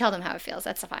 Okay, you tell them how it feels.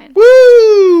 That's fine.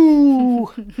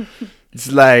 Woo!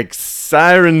 It's like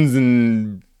sirens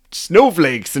and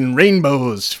snowflakes and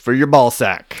rainbows for your ball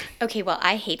sack. Okay, well,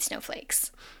 I hate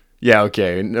snowflakes. Yeah,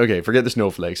 okay. Forget the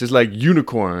snowflakes. It's like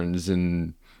unicorns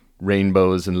and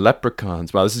rainbows and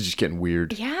leprechauns. Wow, this is just getting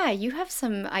weird. Yeah, you have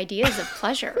some ideas of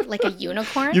pleasure, like a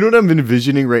unicorn. You know what I'm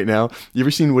envisioning right now? You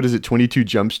ever seen, 22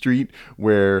 Jump Street,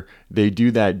 where they do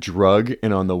that drug,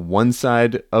 and on the one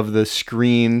side of the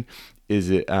screen is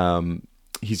it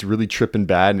he's really tripping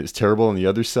bad and it's terrible. On the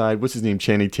other side, what's his name?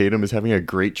 Channing Tatum is having a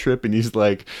great trip and he's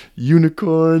like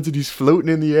unicorns and he's floating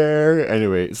in the air.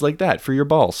 Anyway, it's like that for your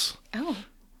balls. Oh,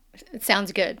 it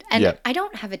sounds good. And yeah. I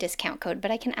don't have a discount code, but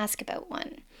I can ask about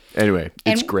one. Anyway,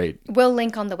 it's great. We'll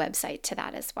link on the website to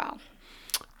that as well.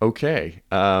 Okay.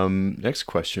 Next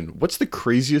question. What's the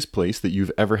craziest place that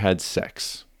you've ever had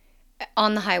sex?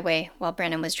 On the highway while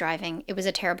Brandon was driving. It was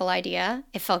a terrible idea.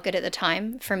 It felt good at the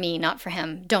time. For me, not for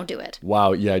him. Don't do it.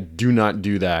 Wow. Yeah. Do not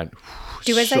do that.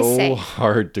 Do as I say. So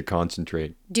hard to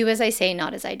concentrate. Do as I say,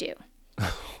 not as I do.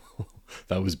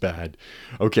 That was bad.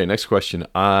 Okay. Next question.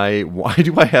 Why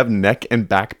do I have neck and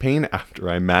back pain after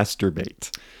I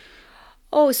masturbate?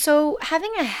 Oh, so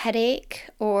having a headache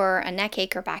or a neck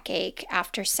ache or backache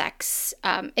after sex,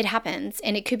 it happens.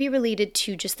 And it could be related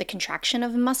to just the contraction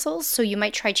of muscles. So you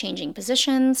might try changing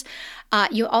positions.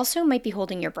 You also might be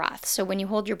holding your breath. So when you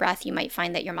hold your breath, you might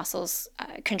find that your muscles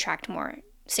contract more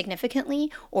significantly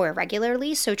or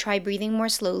irregularly. So try breathing more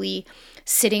slowly,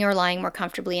 sitting or lying more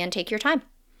comfortably, and take your time.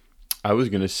 I was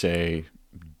going to say,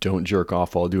 don't jerk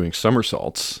off while doing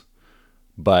somersaults.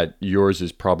 But yours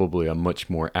is probably a much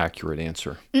more accurate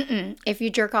answer. If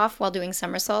you jerk off while doing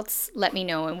somersaults, let me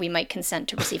know and we might consent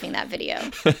to receiving that video.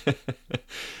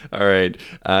 All right.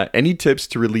 Any tips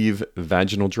to relieve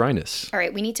vaginal dryness? All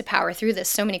right. We need to power through this.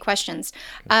 So many questions.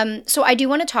 So I do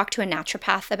want to talk to a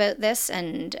naturopath about this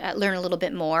and learn a little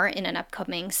bit more in an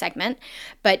upcoming segment.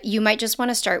 But you might just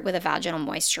want to start with a vaginal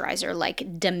moisturizer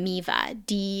like Damiva,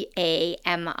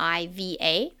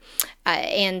 Damiva.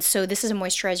 And so this is a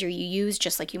moisturizer you use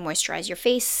just like you moisturize your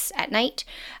face at night.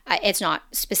 It's not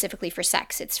specifically for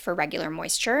sex, it's for regular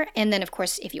moisture. And then, of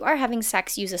course, if you are having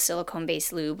sex, use a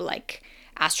silicone-based lube like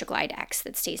Astroglide X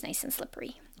that stays nice and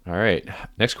slippery. All right.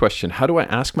 Next question. How do I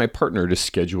ask my partner to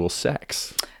schedule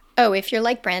sex? Oh, if you're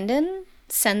like Brandon,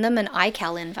 send them an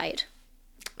iCal invite.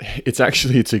 It's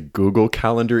a Google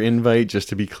Calendar invite, just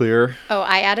to be clear. Oh,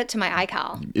 I add it to my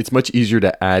iCal. It's much easier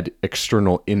to add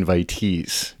external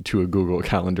invitees to a Google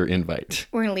Calendar invite.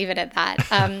 We're going to leave it at that.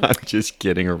 I'm just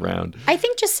kidding around. I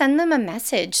think just send them a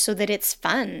message so that it's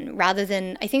fun rather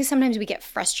than, I think sometimes we get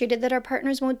frustrated that our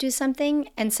partners won't do something,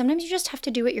 and sometimes you just have to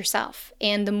do it yourself.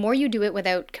 And the more you do it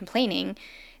without complaining,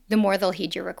 the more they'll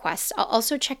heed your requests. I'll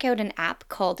also check out an app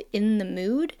called In the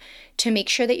Mood to make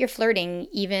sure that you're flirting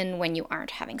even when you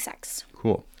aren't having sex.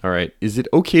 Cool. All right. Is it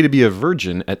okay to be a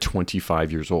virgin at 25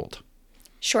 years old?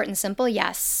 Short and simple,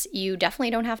 yes. You definitely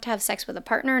don't have to have sex with a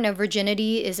partner. Now,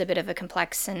 virginity is a bit of a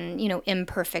complex and,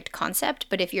 imperfect concept.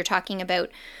 But if you're talking about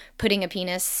putting a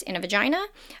penis in a vagina,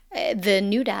 the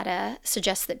new data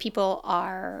suggests that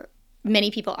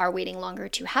many people are waiting longer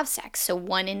to have sex. So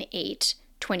 1 in 8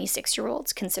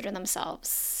 26-year-olds consider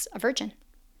themselves a virgin.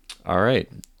 All right,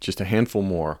 just a handful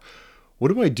more.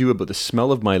 What do I do about the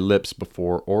smell of my lips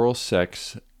before oral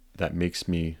sex that makes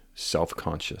me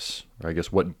self-conscious? Or I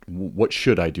guess what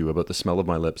should I do about the smell of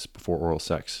my lips before oral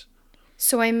sex?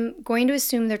 So I'm going to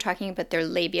assume they're talking about their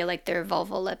labia, like their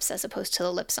vulval lips, as opposed to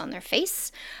the lips on their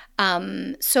face.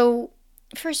 So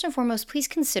first and foremost, please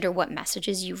consider what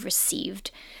messages you've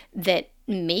received that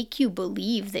make you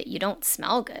believe that you don't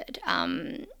smell good.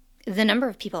 the number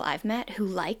of people I've met who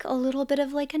like a little bit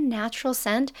of like a natural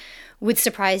scent would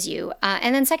surprise you.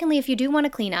 And then secondly, if you do want to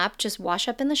clean up, just wash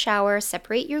up in the shower,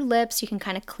 separate your lips. You can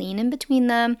kind of clean in between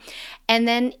them. And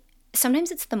then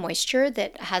sometimes it's the moisture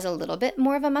that has a little bit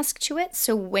more of a musk to it.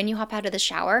 So when you hop out of the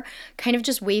shower, kind of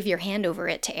just wave your hand over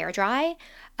it to air dry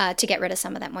to get rid of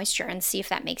some of that moisture and see if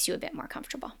that makes you a bit more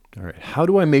comfortable. All right. How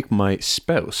do I make my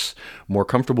spouse more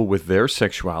comfortable with their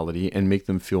sexuality and make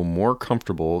them feel more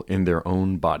comfortable in their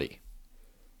own body?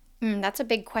 That's a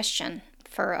big question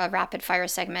for a rapid fire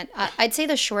segment. I'd say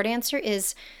the short answer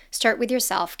is start with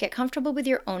yourself. Get comfortable with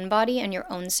your own body and your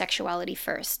own sexuality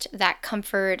first. That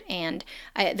comfort and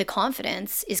the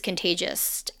confidence is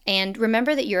contagious. And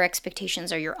remember that your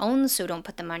expectations are your own, so don't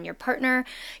put them on your partner.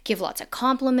 Give lots of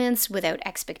compliments without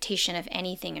expectation of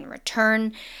anything in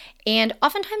return. And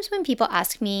oftentimes when people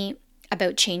ask me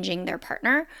about changing their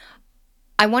partner,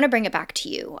 I want to bring it back to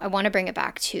you. I want to bring it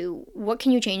back to what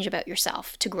can you change about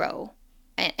yourself to grow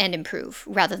and improve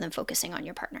rather than focusing on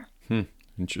your partner.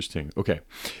 Interesting. Okay.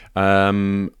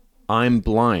 I'm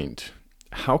blind.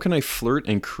 How can I flirt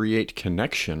and create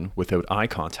connection without eye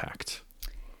contact?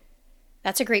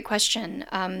 That's a great question.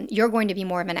 You're going to be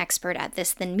more of an expert at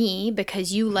this than me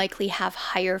because you likely have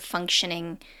higher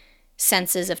functioning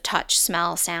senses of touch,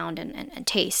 smell, sound, and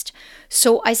taste.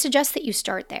 So I suggest that you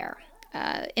start there.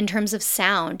 In terms of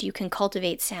sound, you can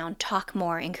cultivate sound, talk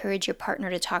more, encourage your partner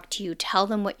to talk to you, tell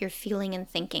them what you're feeling and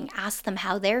thinking, ask them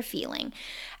how they're feeling,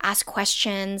 ask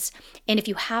questions. And if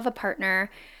you have a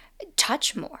partner,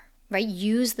 touch more, right?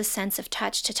 Use the sense of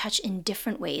touch to touch in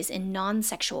different ways, in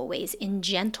non-sexual ways, in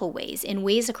gentle ways, in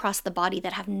ways across the body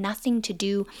that have nothing to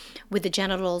do with the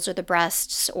genitals or the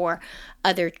breasts or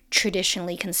other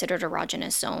traditionally considered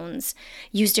erogenous zones.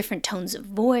 Use different tones of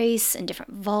voice and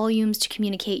different volumes to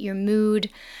communicate your mood.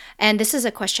 And this is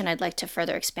a question I'd like to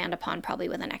further expand upon, probably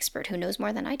with an expert who knows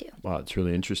more than I do. Wow, it's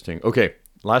really interesting. Okay,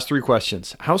 last 3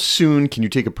 questions. How soon can you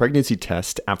take a pregnancy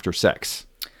test after sex?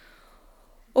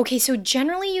 Okay, so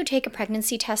generally you take a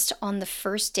pregnancy test on the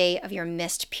first day of your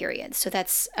missed period. So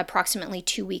that's approximately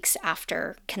 2 weeks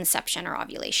after conception or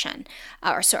ovulation,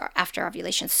 after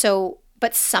ovulation. So,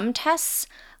 but some tests,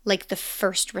 like the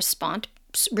first response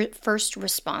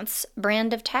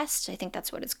brand of test, I think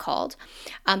that's what it's called.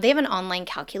 They have an online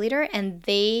calculator and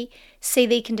they say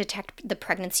they can detect the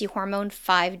pregnancy hormone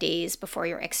 5 days before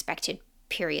your expected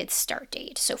period start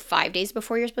date. So 5 days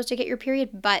before you're supposed to get your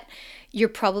period, but you're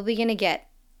probably going to get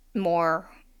more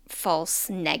false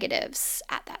negatives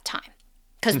at that time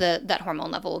because that hormone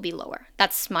level will be lower.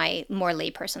 That's my more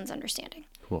layperson's understanding.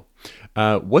 Cool.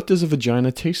 What does a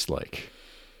vagina taste like?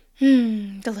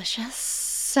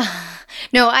 Delicious.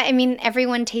 No, I mean,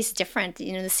 everyone tastes different.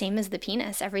 The same as the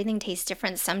penis. Everything tastes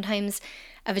different. Sometimes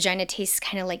a vagina tastes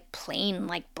kind of like plain,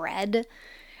 like bread.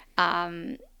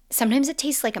 Sometimes it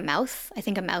tastes like a mouth. I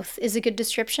think a mouth is a good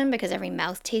description because every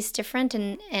mouth tastes different.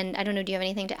 And I don't know, do you have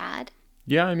anything to add?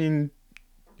 Yeah, I mean,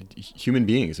 human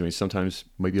beings, sometimes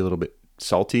might be a little bit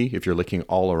salty if you're licking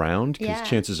all around because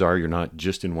chances are you're not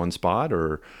just in one spot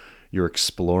or you're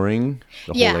exploring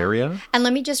the whole area. And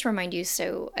let me just remind you,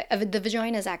 so the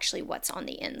vagina is actually what's on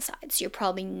the inside. So you're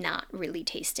probably not really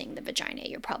tasting the vagina.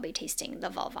 You're probably tasting the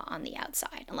vulva on the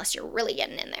outside, unless you're really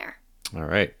getting in there. All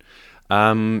right.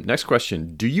 Next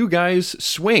question. Do you guys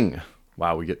swing?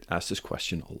 Wow, we get asked this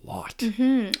question a lot.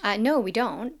 No, we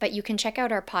don't. But you can check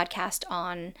out our podcast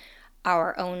on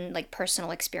our own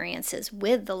personal experiences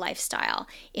with the lifestyle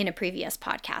in a previous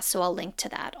podcast. So I'll link to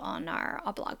that on our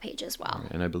blog page as well.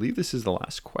 And I believe this is the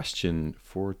last question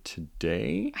for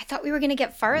today. I thought we were going to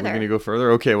get farther. We're going to go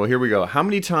further? Okay, well, here we go. How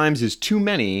many times is too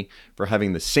many for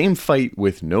having the same fight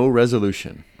with no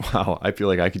resolution? Wow, I feel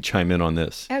like I could chime in on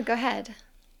this. Oh, go ahead.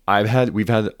 We've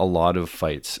had a lot of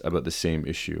fights about the same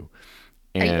issue.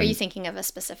 And are you thinking of a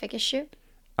specific issue?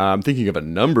 I'm thinking of a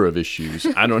number of issues.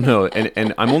 I don't know.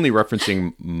 And I'm only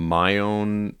referencing my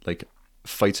own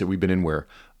fights that we've been in where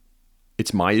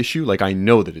it's my issue. I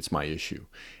know that it's my issue.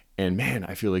 And man,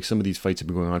 I feel like some of these fights have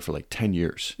been going on for 10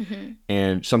 years. Mm-hmm.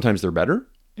 And sometimes they're better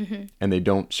and they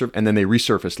don't and then they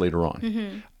resurface later on.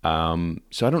 Mm-hmm.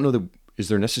 So I don't know is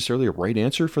there necessarily a right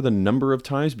answer for the number of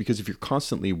times? Because if you're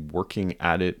constantly working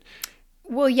at it.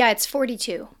 Well, yeah, it's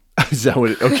 42. Is that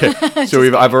what okay. So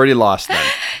I've already lost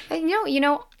that.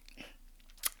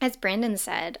 As Brandon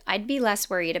said, I'd be less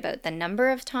worried about the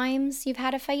number of times you've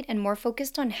had a fight and more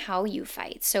focused on how you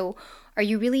fight. So are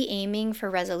you really aiming for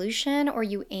resolution or are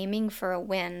you aiming for a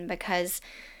win? Because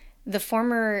the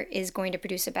former is going to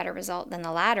produce a better result than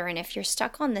the latter. And if you're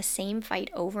stuck on the same fight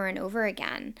over and over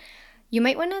again, you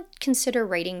might want to consider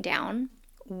writing down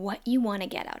what you want to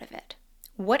get out of it.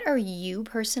 what are you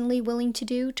personally willing to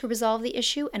do to resolve the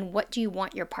issue, and what do you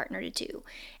want your partner to do?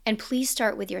 And please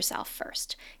start with yourself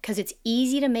first, because it's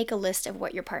easy to make a list of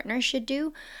what your partner should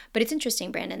do. But it's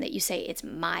interesting, Brandon, that you say it's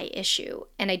my issue.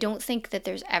 And I don't think that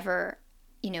there's ever,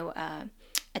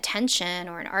 a tension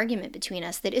or an argument between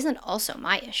us that isn't also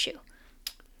my issue.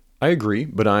 I agree,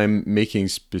 but I'm making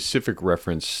specific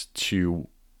reference to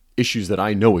issues that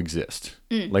I know exist.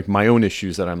 Like my own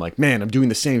issues that I'm like, man, I'm doing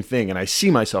the same thing, and I see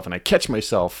myself and I catch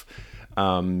myself,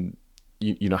 how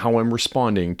I'm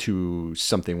responding to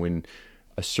something when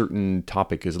a certain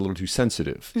topic is a little too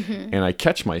sensitive. And I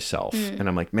catch myself and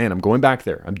I'm like, man, I'm going back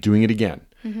there. I'm doing it again.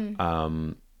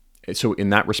 So in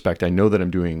that respect, I know that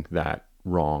I'm doing that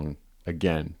wrong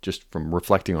again, just from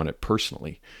reflecting on it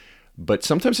personally. But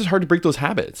sometimes it's hard to break those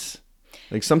habits.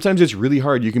 Like sometimes it's really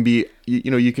hard. You can be,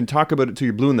 you can talk about it till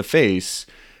you're blue in the face,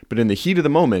 but in the heat of the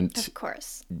moment, Of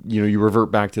course. You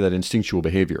revert back to that instinctual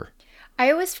behavior. I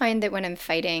always find that when I'm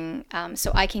fighting,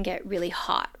 so I can get really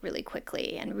hot really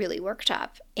quickly and really worked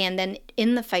up. And then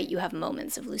in the fight, you have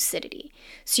moments of lucidity.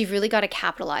 So you've really got to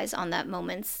capitalize on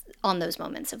those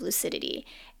moments of lucidity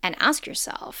and ask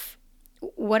yourself,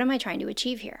 what am I trying to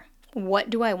achieve here? What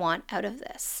do I want out of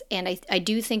this? And I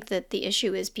do think that the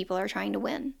issue is people are trying to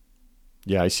win.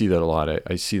 Yeah, I see that a lot.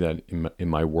 I see that in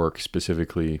my work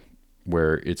specifically,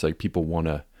 where it's like people want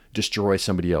to destroy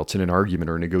somebody else in an argument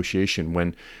or a negotiation,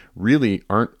 when really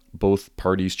aren't both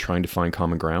parties trying to find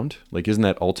common ground? Like, isn't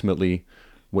that ultimately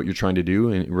what you're trying to do?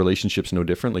 And relationships no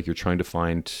different. Like, you're trying to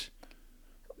find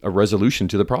a resolution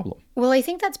to the problem. Well, I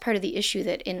think that's part of the issue,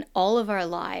 that in all of our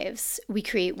lives, we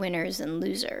create winners and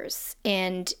losers,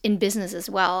 and in business as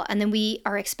well. And then we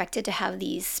are expected to have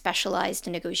these specialized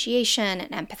negotiation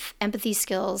and empathy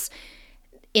skills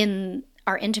in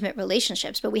our intimate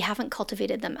relationships, but we haven't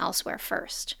cultivated them elsewhere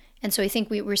first. And so I think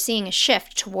we're seeing a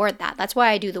shift toward that. That's why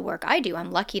I do the work I do.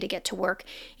 I'm lucky to get to work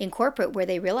in corporate where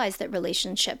they realize that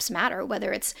relationships matter,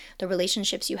 whether it's the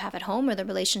relationships you have at home or the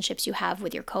relationships you have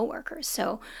with your coworkers.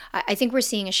 So I think we're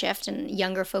seeing a shift, and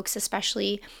younger folks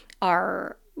especially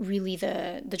are really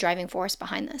the driving force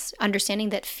behind this. Understanding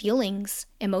that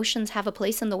emotions have a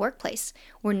place in the workplace.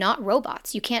 We're not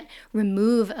robots. You can't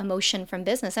remove emotion from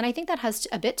business. And I think that has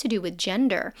a bit to do with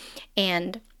gender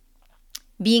and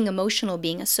being emotional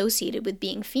being associated with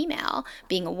being female,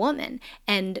 being a woman,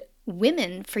 and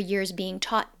women for years being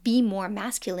taught be more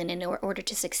masculine in order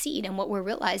to succeed. And what we're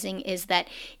realizing is that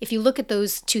if you look at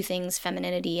those two things,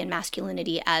 femininity and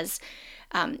masculinity, as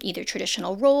either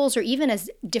traditional roles or even as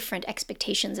different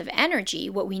expectations of energy,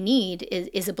 what we need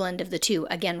is a blend of the two,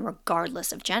 again,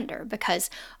 regardless of gender, because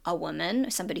a woman,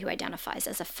 somebody who identifies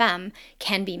as a femme,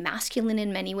 can be masculine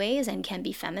in many ways and can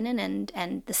be feminine,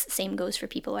 and the same goes for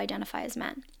people who identify as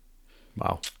men.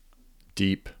 Wow.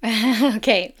 Deep.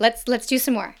 Okay, let's do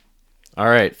some more. All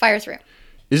right. Fire through.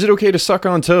 Is it okay to suck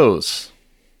on toes?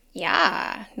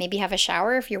 Yeah, maybe have a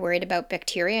shower if you're worried about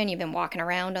bacteria and you've been walking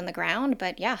around on the ground,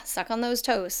 but yeah, suck on those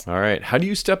toes. All right. How do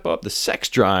you step up the sex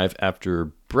drive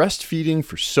after breastfeeding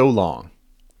for so long?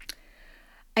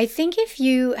 I think if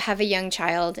you have a young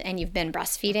child and you've been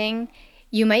breastfeeding,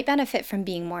 you might benefit from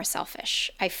being more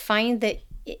selfish. I find that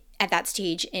at that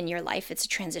stage in your life, it's a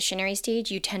transitionary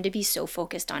stage. You tend to be so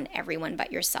focused on everyone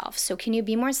but yourself. So can you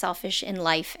be more selfish in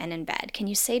life and in bed? Can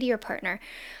you say to your partner,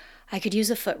 I could use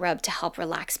a foot rub to help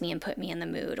relax me and put me in the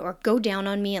mood, or go down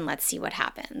on me and let's see what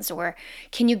happens? Or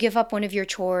can you give up one of your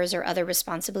chores or other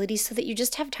responsibilities so that you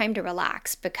just have time to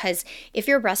relax? Because if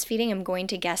you're breastfeeding, I'm going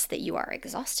to guess that you are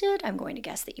exhausted. I'm going to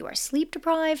guess that you are sleep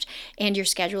deprived, and your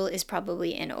schedule is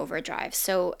probably in overdrive.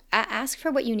 So ask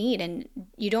for what you need, and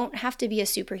you don't have to be a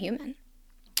superhuman.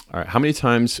 All right. How many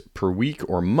times per week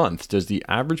or month does the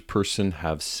average person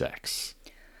have sex?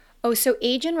 Oh, so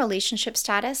age and relationship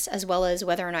status, as well as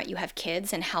whether or not you have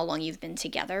kids and how long you've been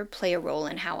together, play a role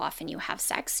in how often you have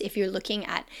sex. If you're looking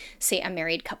at, say, a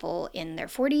married couple in their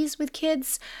 40s with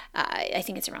kids, I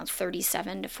think it's around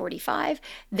 37 to 45,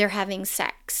 they're having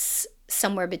sex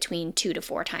somewhere between 2 to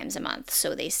 4 times a month,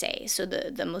 so they say. So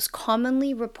the most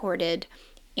commonly reported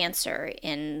answer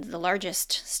in the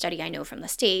largest study I know from the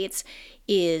States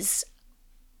is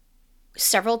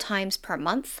several times per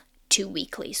month to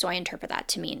weekly. So I interpret that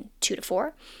to mean 2 to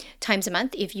 4 times a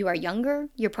month. If you are younger,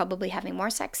 you're probably having more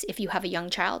sex. If you have a young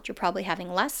child, you're probably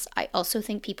having less. I also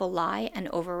think people lie and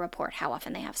over-report how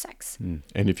often they have sex.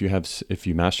 And if you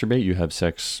masturbate, you have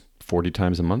sex 40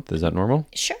 times a month. Is that normal?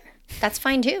 Sure. That's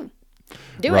fine too.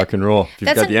 do Rock it. and roll. If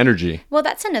you've got the energy. Well,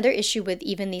 that's another issue with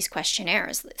even these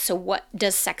questionnaires. So what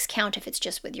does sex count if it's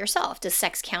just with yourself? Does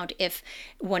sex count if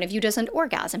one of you doesn't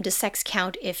orgasm? Does sex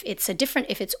count if it's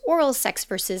if it's oral sex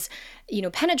versus,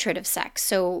 penetrative sex?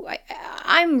 So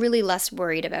I'm really less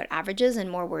worried about averages and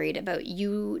more worried about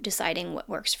you deciding what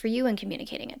works for you and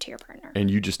communicating it to your partner. And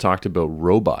you just talked about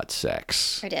robot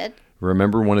sex. I did.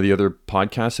 Remember one of the other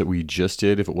podcasts that we just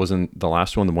did? If it wasn't the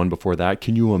last one, the one before that.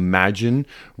 Can you imagine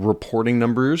reporting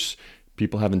numbers?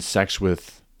 People having sex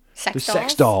with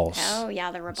sex dolls. Oh,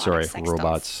 yeah, the robotic Sorry, sex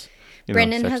robots.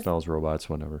 Brendan Sex dolls, robots,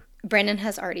 whatever. Brendan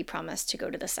has already promised to go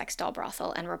to the sex doll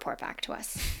brothel and report back to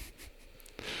us.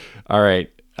 All right.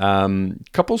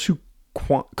 Couples who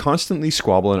constantly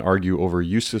squabble and argue over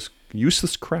useless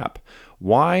crap.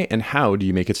 Why and how do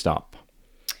you make it stop?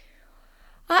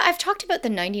 I've talked about the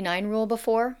 99 rule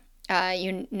before.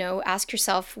 Ask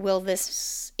yourself, will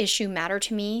this issue matter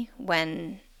to me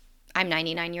when I'm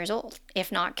 99 years old?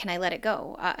 If not, can I let it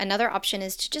go? Another option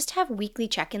is to just have weekly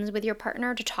check-ins with your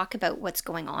partner to talk about what's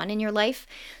going on in your life,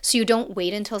 so you don't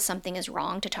wait until something is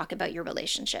wrong to talk about your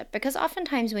relationship. Because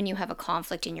oftentimes when you have a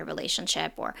conflict in your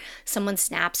relationship, or someone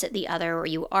snaps at the other, or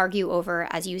you argue over,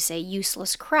 as you say,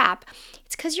 useless crap,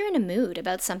 it's because you're in a mood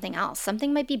about something else.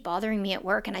 Something might be bothering me at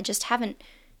work and I just haven't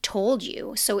told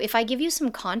you. So if I give you some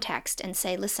context and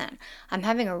say, listen, I'm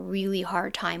having a really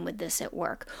hard time with this at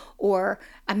work, or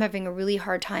I'm having a really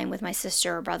hard time with my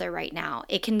sister or brother right now,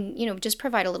 it can, just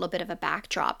provide a little bit of a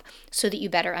backdrop so that you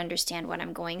better understand what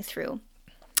I'm going through.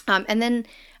 And then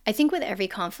I think with every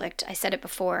conflict, I said it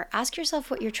before, ask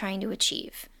yourself what you're trying to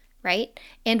achieve, right?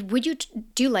 And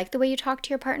do you like the way you talk to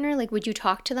your partner? Like, would you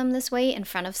talk to them this way in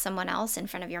front of someone else, in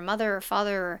front of your mother or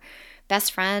father or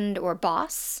best friend or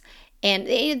boss? And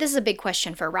this is a big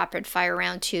question for a rapid fire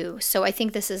round too. So I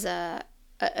think this is a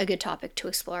good topic to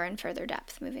explore in further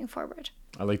depth moving forward.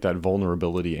 I like that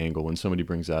vulnerability angle. When somebody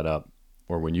brings that up,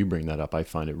 or when you bring that up, I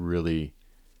find it really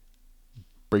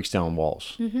breaks down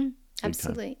walls. Mm-hmm.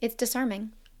 Absolutely. It's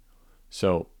disarming.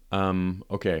 So,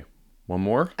 okay. One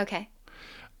more. Okay.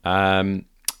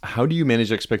 How do you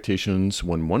manage expectations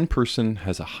when one person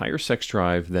has a higher sex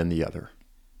drive than the other?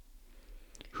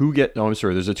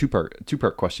 There's a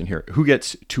two-part question here. Who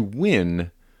gets to win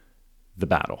the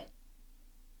battle?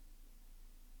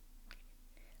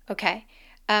 Okay.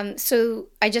 So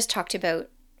I just talked about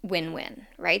win-win,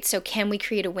 right? So can we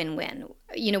create a win-win?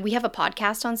 We have a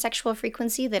podcast on sexual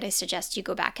frequency that I suggest you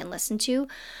go back and listen to.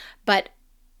 But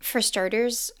for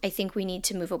starters, I think we need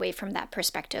to move away from that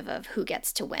perspective of who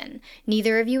gets to win.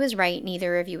 Neither of you is right,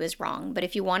 neither of you is wrong. But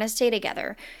if you want to stay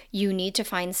together, you need to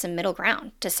find some middle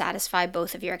ground to satisfy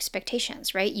both of your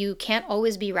expectations, right? You can't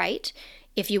always be right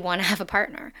if you want to have a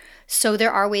partner. So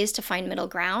there are ways to find middle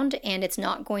ground, and it's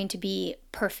not going to be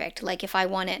perfect. Like if I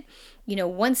want it,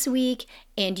 once a week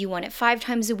and you want it 5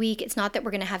 times a week, it's not that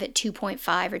we're going to have it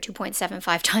 2.5 or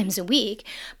 2.75 times a week,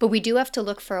 but we do have to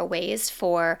look for ways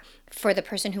for the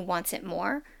person who wants it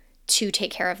more to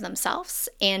take care of themselves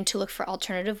and to look for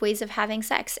alternative ways of having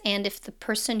sex. And if the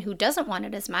person who doesn't want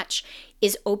it as much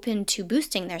is open to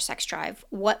boosting their sex drive,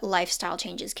 what lifestyle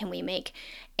changes can we make?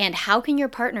 And how can your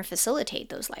partner facilitate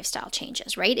those lifestyle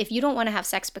changes, right? If you don't want to have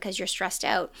sex because you're stressed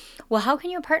out, well, how can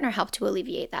your partner help to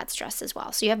alleviate that stress as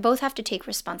well? So you both have to take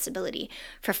responsibility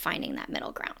for finding that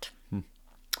middle ground.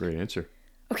 Great answer.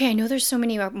 Okay, I know there's so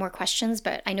many more questions,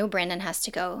 but I know Brandon has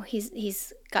to go.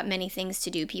 He's got many things to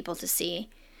do, people to see.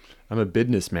 I'm a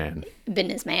businessman.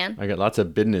 I got lots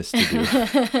of business to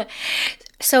do.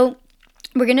 So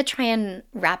we're going to try and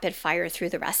rapid fire through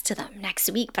the rest of them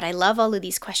next week. But I love all of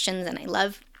these questions, and I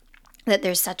love that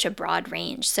there's such a broad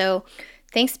range. So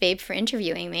thanks, babe, for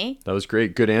interviewing me. That was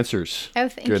great. Good answers. Oh,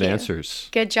 thank you. Good answers.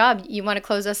 Good job. You want to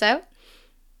close us out?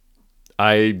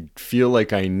 I feel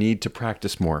like I need to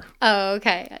practice more. Oh,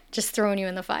 okay. Just throwing you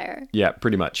in the fire. Yeah,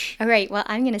 pretty much. All right. Well,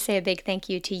 I'm going to say a big thank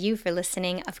you to you for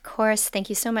listening. Of course, thank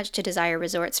you so much to Desire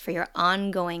Resorts for your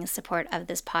ongoing support of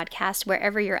this podcast.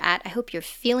 Wherever you're at, I hope you're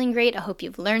feeling great. I hope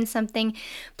you've learned something.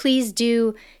 Please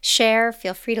do share.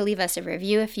 Feel free to leave us a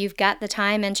review if you've got the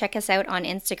time, and check us out on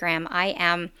Instagram. I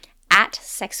am at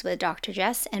Sex with Dr.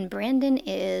 Jess, and Brandon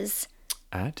is...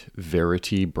 at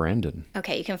Verity Brandon.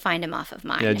 Okay, you can find him off of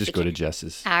mine. Yeah, just go to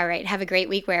Jess's. All right, have a great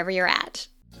week wherever you're at.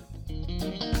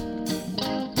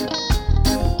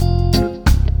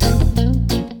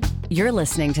 You're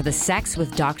listening to the Sex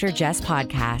with Dr. Jess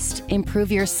podcast.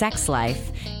 Improve your sex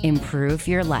life, improve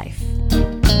your life.